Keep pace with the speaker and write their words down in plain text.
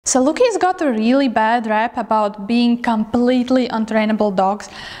Salukis got a really bad rap about being completely untrainable dogs,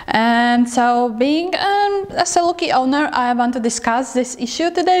 and so being a Saluki owner, I want to discuss this issue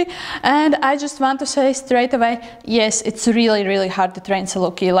today. And I just want to say straight away, yes, it's really hard to train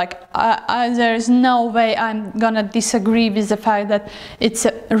Saluki. Like there's no way I'm gonna disagree with the fact that it's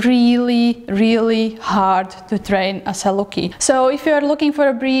really hard to train a Saluki. So if you're looking for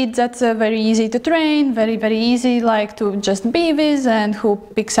a breed that's very easy to train, very easy like to just be with, and who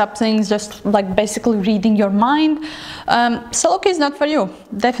picks up things just like basically reading your mind, Saluki is not for you.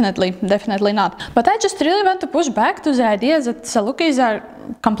 Definitely not. But I just really want to push back to the idea that Salukis are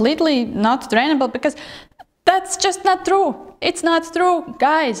completely not trainable, because that's just not true. It's not true,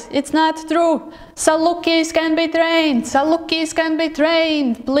 guys. It's not true. Salukis can be trained. Salukis can be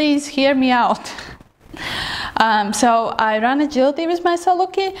trained. Please hear me out. So I run agility with my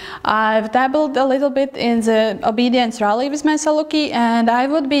Saluki. I've dabbled a little bit in the obedience rally with my Saluki, and I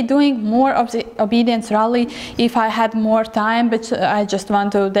would be doing more of the obedience rally if I had more time, but I just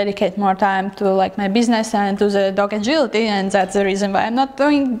want to dedicate more time to like my business and to the dog agility, and that's the reason why I'm not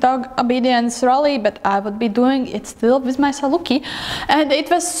doing dog obedience rally, but I would be doing it still with my Saluki. And it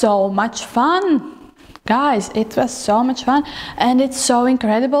was so much fun. Guys, it was so much fun, and it's so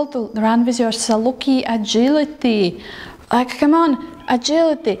incredible to run with your Saluki agility. Like, come on,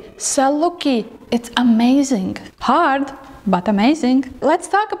 agility, Saluki, it's amazing. Hard, but amazing. Let's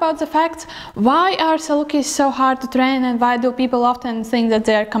talk about the facts. Why are Salukis so hard to train, and why do people often think that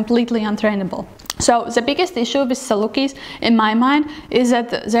they are completely untrainable? So the biggest issue with Salukis in my mind is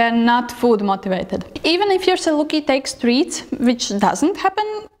that they're not food motivated. Even if your Saluki takes treats, which doesn't happen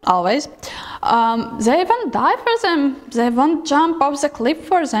always, they won't die for them. They won't jump off the cliff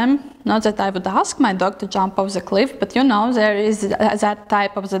for them. Not that I would ask my dog to jump off the cliff, but you know, there is that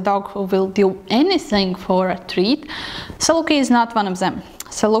type of the dog who will do anything for a treat. Saluki is not one of them.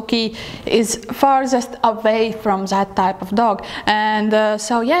 Saluki is farthest away from that type of dog, and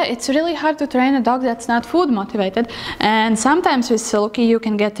so yeah, it's really hard to train a dog that's not food motivated. And sometimes with Saluki you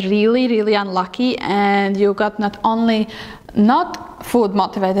can get really unlucky, and you got not only not food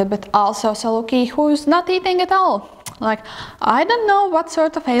motivated, but also Saluki who's not eating at all. Like, I don't know what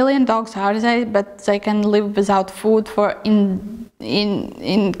sort of alien dogs are they, but they can live without food for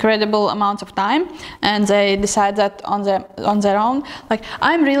incredible amounts of time, and they decide that on their own. Like,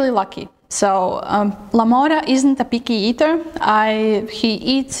 I'm really lucky. So Lamora isn't a picky eater. He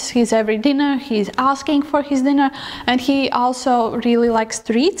eats his every dinner. He's asking for his dinner, and he also really likes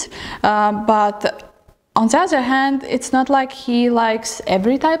treats, but on the other hand, it's not like he likes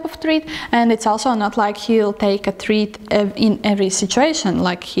every type of treat, and it's also not like he'll take a treat in every situation.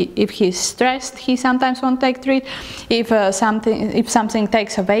 Like, if he's stressed, he sometimes won't take a treat. If something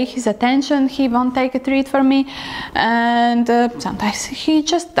takes away his attention, he won't take a treat from me. And sometimes he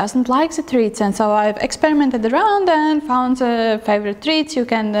just doesn't like the treats. And so I've experimented around and found favorite treats. You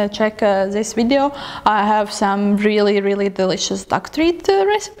can check this video. I have some really delicious dog treat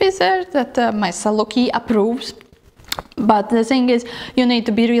recipes there that my Saluki approves. But the thing is, you need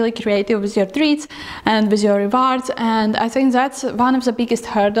to be really creative with your treats and with your rewards, and I think that's one of the biggest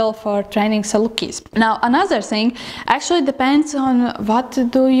hurdles for training Salukis. Now, another thing actually depends on what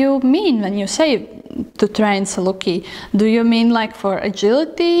do you mean when you say to train Saluki. Do you mean like for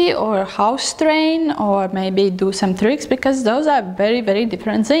agility or house train, or maybe do some tricks? Because those are very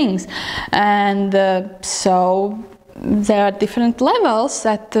different things, and so there are different levels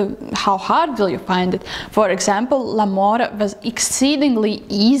that how hard will you find it. For example, Lamora was exceedingly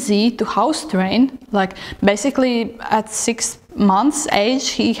easy to house train. Like, basically at 6 months age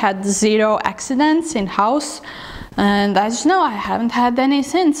he had 0 accidents in house, and I just know I haven't had any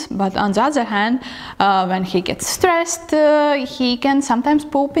since. But on the other hand, when he gets stressed, he can sometimes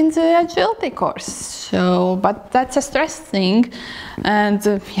poop in the agility course. So, but that's a stress thing, and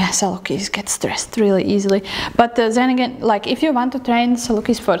yeah, Salukis get stressed really easily. But then again, like, if you want to train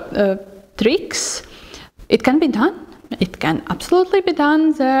Salukis for tricks, it can be done. It can absolutely be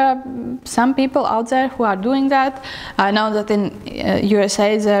done. There are some people out there who are doing that. I know that in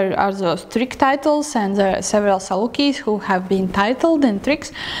USA there are those trick titles, and there are several Salukis who have been titled in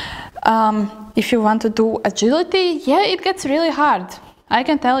tricks. If you want to do agility, yeah, it gets really hard. I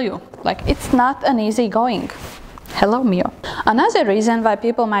can tell you, like, it's not an easy going. Hello, Mio. Another reason why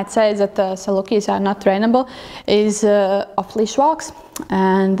people might say that Salukis are not trainable is off-leash walks.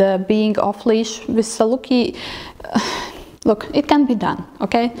 And being off-leash with Saluki, look, it can be done,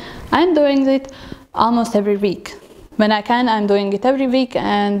 okay? I'm doing it almost every week. When I can, I'm doing it every week,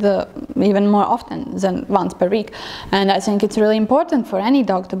 and even more often than once per week. And I think it's really important for any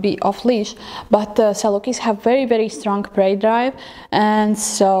dog to be off leash, but salukis have very, very strong prey drive, and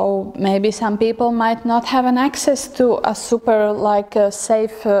so maybe some people might not have an access to a super like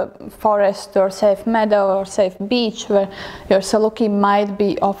safe forest or safe meadow or safe beach where your saluki might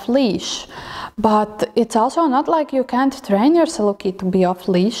be off leash. But it's also not like you can't train your saluki to be off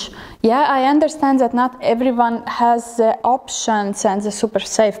leash. Yeah, I understand that not everyone has the options and the super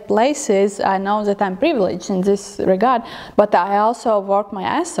safe places. I know that I'm privileged in this regard, but I also work my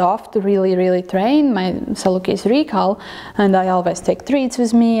ass off to really, really train my saluki's recall, and I always take treats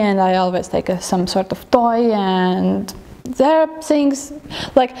with me, and I always take some sort of toy, and there are things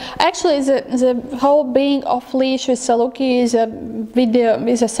like, actually the whole being off leash with saluki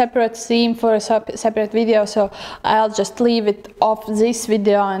is a separate theme for a separate video, so I'll just leave it off this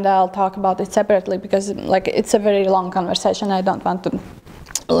video and I'll talk about it separately, because like it's a very long conversation. I don't want to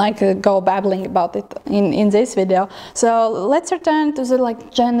like go babbling about it in this video. So let's return to the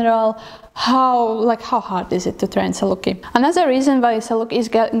like general how hard is it to train saluki. Another reason why salukis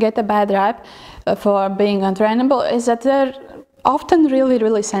get a bad rap for being untrainable is that they're often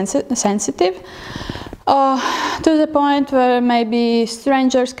really sensitive to the point where maybe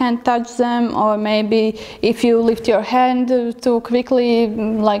strangers can't touch them, or maybe if you lift your hand too quickly,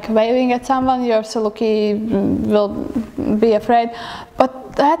 like waving at someone, your saluki will be afraid.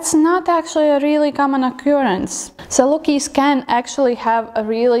 But that's not actually a really common occurrence. Salukis can actually have a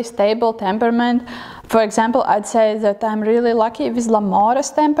really stable temperament. For example, I'd say that I'm really lucky with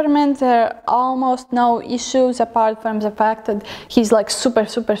Lamora's temperament. There are almost no issues apart from the fact that he's like super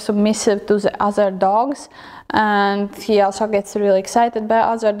submissive to the other dogs, and he also gets really excited by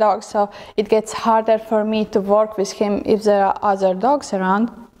other dogs, so it gets harder for me to work with him if there are other dogs around.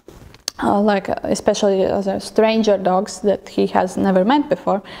 Like especially other stranger dogs that he has never met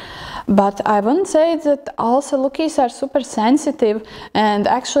before. But I wouldn't say that all salukis are super sensitive, and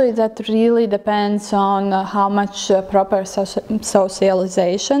actually that really depends on how much proper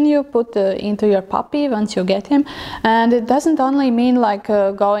socialization you put into your puppy once you get him. And it doesn't only mean like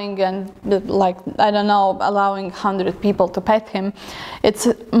going and like, I don't know, allowing 100 people to pet him. It's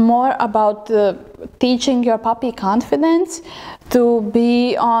more about teaching your puppy confidence to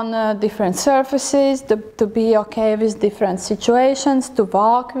be on different surfaces, to be okay with different situations, to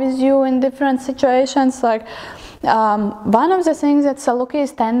walk with you in different situations. Like one of the things that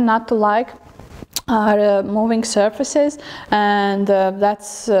salukis tend not to like are moving surfaces, and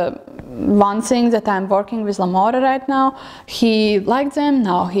that's one thing that I'm working with Lamora right now. He likes them,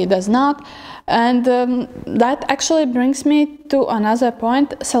 now he does not. And that actually brings me to another point.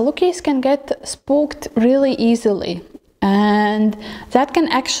 Salukis can get spooked really easily, and that can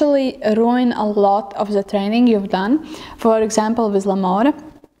actually ruin a lot of the training you've done. For example, with Lamora,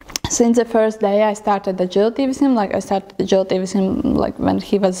 since the first day I started agility with him, like I started agility with him like when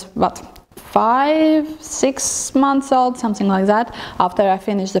he was, what, 5-6 months old, something like that, after I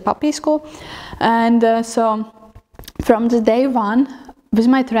finished the puppy school. And so from the day one, with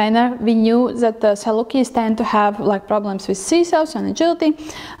my trainer, we knew that the salukis tend to have like problems with seesaws and agility,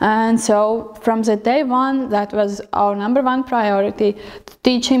 and so from the day one, that was our #1 priority, to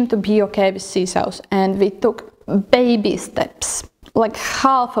teach him to be okay with seesaws. And we took baby steps, like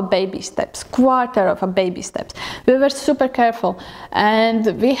half a baby steps, quarter of a baby steps. We were super careful, and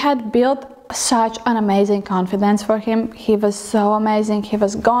we had built such an amazing confidence for him. He was so amazing. He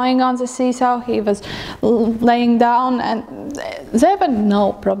was going on the seesaw, he was laying down, and there were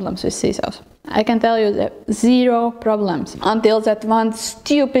no problems with seesaws. I can tell you that 0 problems, until that one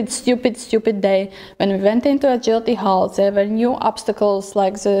stupid day when we went into agility halls. There were new obstacles,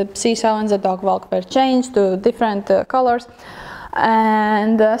 like the seesaw and the dog walk were changed to different colors.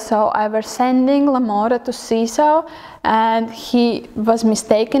 And so I was sending Lamora to seesaw, and he was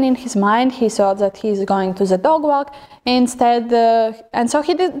mistaken in his mind. He thought that he's going to the dog walk instead, and so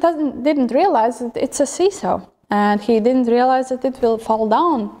he didn't realize that it's a seesaw. And he didn't realize that it will fall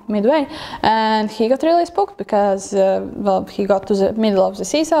down midway, and he got really spooked because well, he got to the middle of the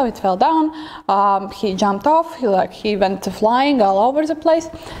seesaw, it fell down, he jumped off, he went flying all over the place.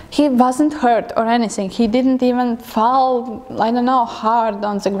 He wasn't hurt or anything, he didn't even fall, I don't know, hard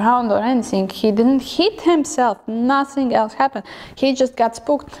on the ground or anything, he didn't hit himself, nothing else happened, he just got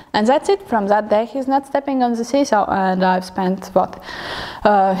spooked, and that's it. From that day he's not stepping on the seesaw, and I've spent what,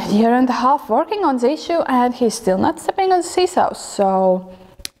 a year and a half working on the issue, and he's still not stepping on the seesaw. So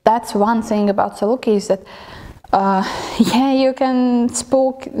that's one thing about salukis, that yeah, you can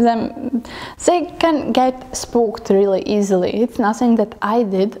spook them. They can get spooked really easily. It's nothing that I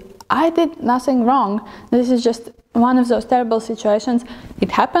did. I did nothing wrong. This is just one of those terrible situations.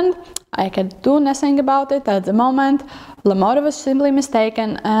 It happened. I could do nothing about it at the moment. Lamora was simply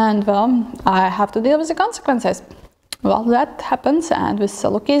mistaken, and well, I have to deal with the consequences. Well, that happens, and with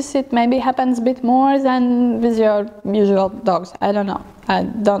salukis it maybe happens a bit more than with your usual dogs. I don't know. I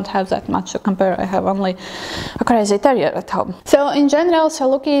don't have that much to compare. I have only a crazy terrier at home. So in general,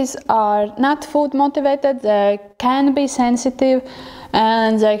 salukis are not food motivated. They can be sensitive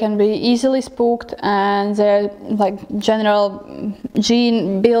and they can be easily spooked, and their like general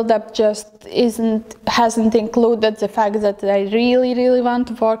gene buildup just hasn't included the fact that they really want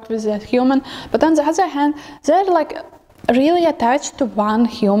to work with a human. But on the other hand, they're like really attached to one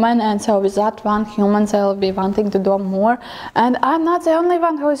human, and so with that one human they'll be wanting to do more. And I'm not the only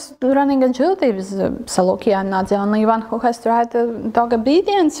one who is running agility with saluki. I'm not the only one who has tried dog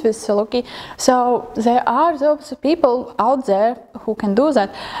obedience with saluki. So there are those people out there who can do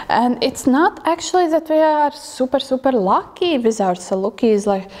that, and it's not actually that we are super lucky with our salukis.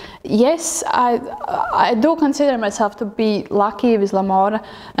 Like, yes, I do consider myself to be lucky with Lamora,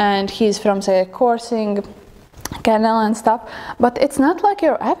 and he's from the coursing kennel and stuff, but it's not like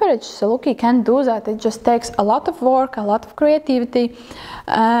your average saluki can do that. It just takes a lot of work, a lot of creativity,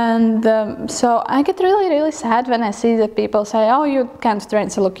 and so I get really sad when I see that people say, oh, you can't train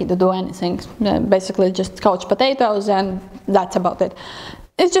saluki to do anything, basically just couch potatoes and that's about it.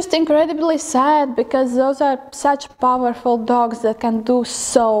 It's just incredibly sad, because those are such powerful dogs that can do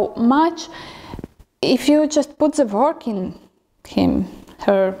so much if you just put the work in him,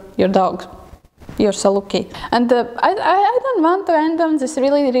 her, your dog, your saluki. And I don't want to end on this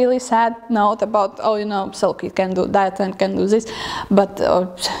really sad note about, oh, you know, saluki can do that and can do this, but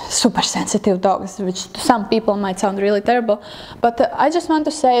super sensitive dogs, which to some people might sound really terrible. But I just want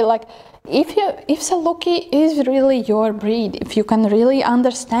to say, like, if saluki is really your breed, if you can really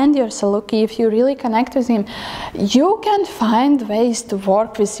understand your saluki, if you really connect with him, you can find ways to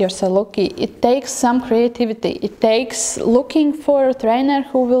work with your saluki. It takes some creativity. It takes looking for a trainer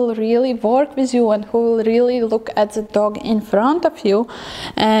who will really work with you and who will really look at the dog in front of you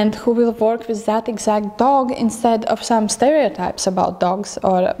and who will work with that exact dog instead of some stereotypes about dogs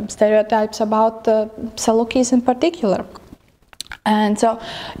or stereotypes about salukis in particular. And so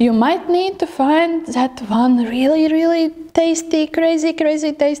you might need to find that one really tasty, crazy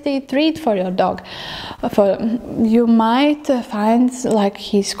tasty treat for your dog. You might find like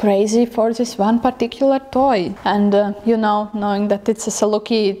he's crazy for this one particular toy, and you know, knowing that it's a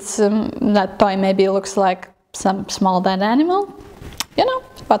saluki, that toy maybe looks like some small dead animal, you know,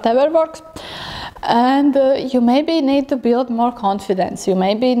 whatever works. And you maybe need to build more confidence. You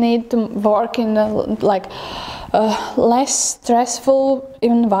maybe need to work in less stressful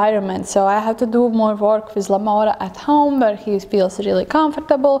environment. So I have to do more work with Lamora at home, where he feels really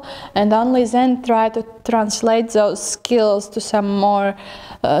comfortable, and only then try to translate those skills to some more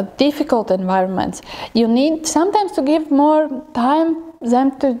difficult environments. You need sometimes to give more time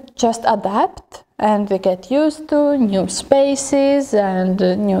them to just adapt and they get used to new spaces and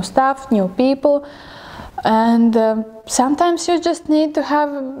new stuff, new people. And sometimes you just need to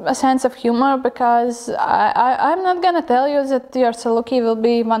have a sense of humor, because I'm not gonna tell you that your saluki will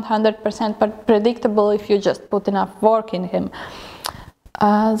be 100% predictable if you just put enough work in him.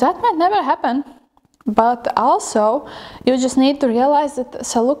 That might never happen. But also, you just need to realize that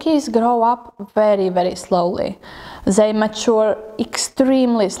salukis grow up very slowly. They mature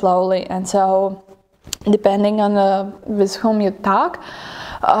extremely slowly, and so depending on with whom you talk,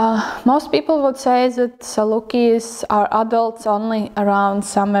 most people would say that salukis are adults only around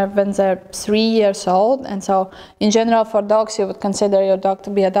somewhere when they're 3 years old. And so in general for dogs you would consider your dog to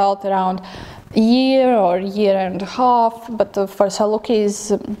be adult around a year or year and a half, but for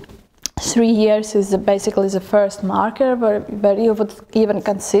salukis 3 years is basically the first marker where you would even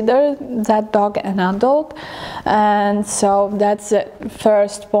consider that dog an adult. And so that's the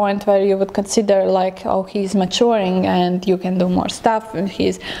first point where you would consider, like, oh, he's maturing and you can do more stuff, and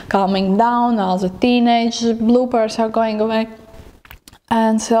he's calming down, all the teenage bloopers are going away.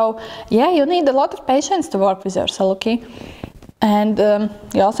 And so, yeah, you need a lot of patience to work with your saluki. And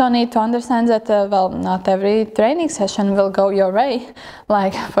you also need to understand that, well, not every training session will go your way.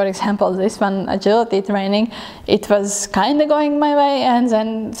 Like, for example, this one, agility training, it was kind of going my way, and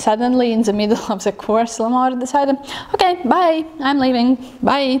then suddenly in the middle of the course, Lamora decided, okay, bye, I'm leaving,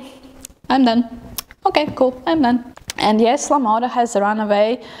 bye, I'm done. Okay, cool, I'm done. And yes, Lamora has run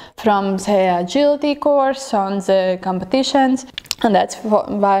away from the agility course on the competitions. And that's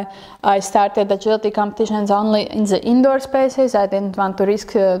why I started agility competitions only in the indoor spaces. I didn't want to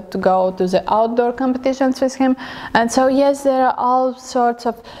risk to go to the outdoor competitions with him. And so yes, there are all sorts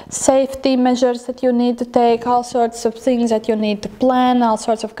of safety measures that you need to take, all sorts of things that you need to plan, all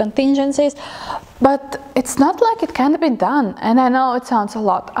sorts of contingencies. But it's not like it can't be done. And I know it sounds a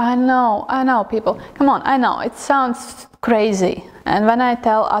lot. I know people. Come on, I know it sounds crazy. And when I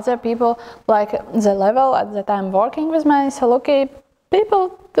tell other people like the level at that I'm working with my saluki,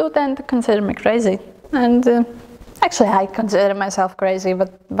 people do tend to consider me crazy. And actually I consider myself crazy,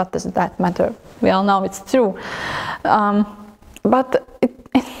 but what does that matter? We all know it's true. But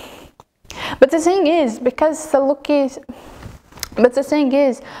the thing is, because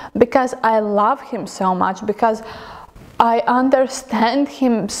I love him so much, because I understand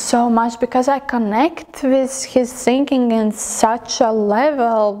him so much, because I connect with his thinking in such a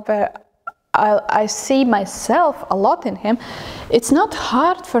level where I see myself a lot in him. It's not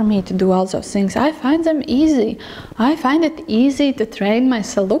hard for me to do all those things. I find them easy. I find it easy to train my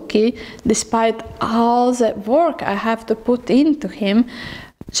saluki despite all the work I have to put into him.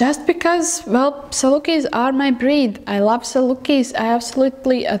 Just because, well, salukis are my breed. I love salukis. I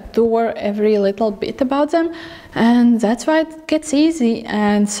absolutely adore every little bit about them, and that's why it gets easy.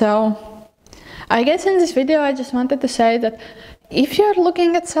 And so I guess in this video I just wanted to say that if you're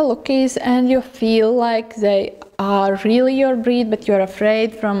looking at salukis and you feel like they are really your breed, but you're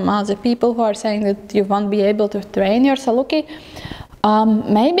afraid from other people who are saying that you won't be able to train your saluki,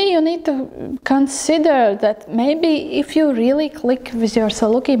 maybe you need to consider that maybe if you really click with your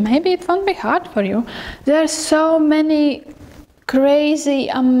saluki, maybe it won't be hard for you. There are so many crazy,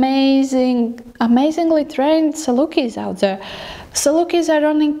 amazingly trained salukis out there. Salukis are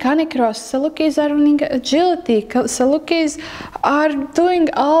running canicross, salukis are running agility, salukis are doing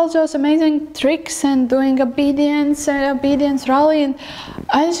all those amazing tricks and doing obedience rally, and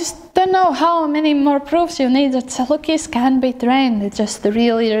I just don't know how many more proofs you need that salukis can be trained. It's just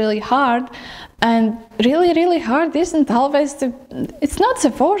really hard, and really hard isn't always it's not the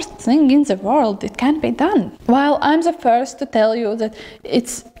worst thing in the world. It can be done. While I'm the first to tell you that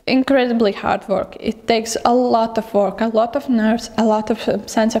it's incredibly hard work. It takes a lot of work, a lot of nerves, a lot of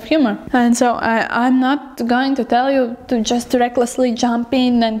sense of humor. And so I'm not going to tell you to just recklessly jump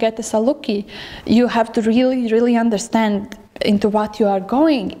in and get a saluki. You have to really understand into what you are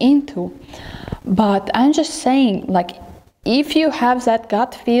going into. But I'm just saying, like, if you have that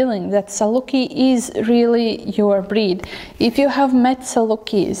gut feeling that saluki is really your breed, if you have met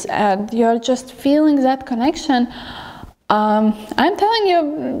salukis and you're just feeling that connection, I'm telling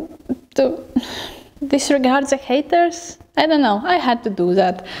you to disregard the haters. I don't know, I had to do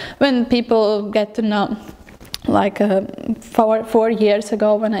that. When people get to know, like 4 years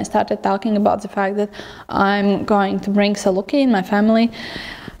ago when I started talking about the fact that I'm going to bring saluki in my family,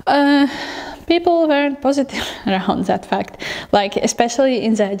 people weren't positive around that fact. Like, especially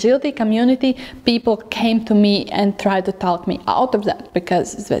in the agility community, people came to me and tried to talk me out of that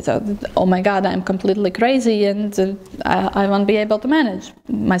because they thought, oh my god, I'm completely crazy and I won't be able to manage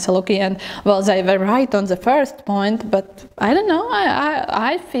my saluki. And well, they were right on the first point, but I don't know,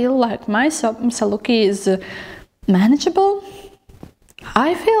 I feel like my saluki is manageable.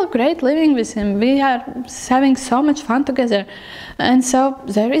 I feel great living with him. We are having so much fun together, and so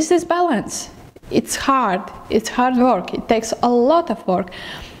there is this balance. It's hard work, it takes a lot of work,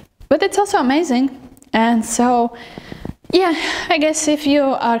 but it's also amazing. And so yeah, I guess if you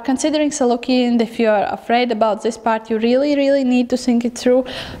are considering saluki and if you are afraid about this part, you really need to think it through.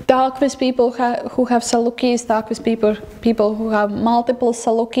 Talk with people who have salukis, talk with people who have multiple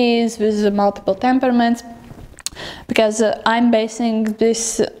salukis with multiple temperaments. Because I'm basing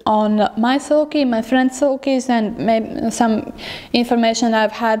this on my saluki, my friend's salukis, and maybe some information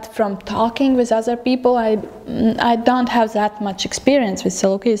I've had from talking with other people. I don't have that much experience with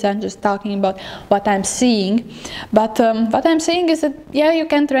salukis. I'm just talking about what I'm seeing. But what I'm seeing is that, yeah, you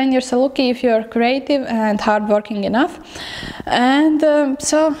can train your saluki if you're creative and hardworking enough. And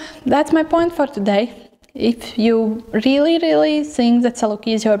so that's my point for today. If you really think that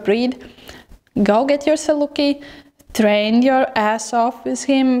saluki is your breed, go get your saluki, train your ass off with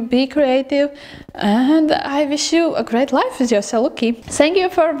him, be creative, and I wish you a great life with your saluki. Thank you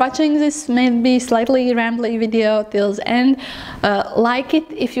for watching this maybe slightly rambly video till the end. Like it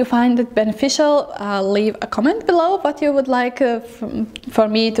if you find it beneficial. Leave a comment below what you would like for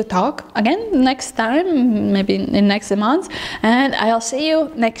me to talk again next time, maybe in next month, and I'll see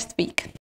you next week.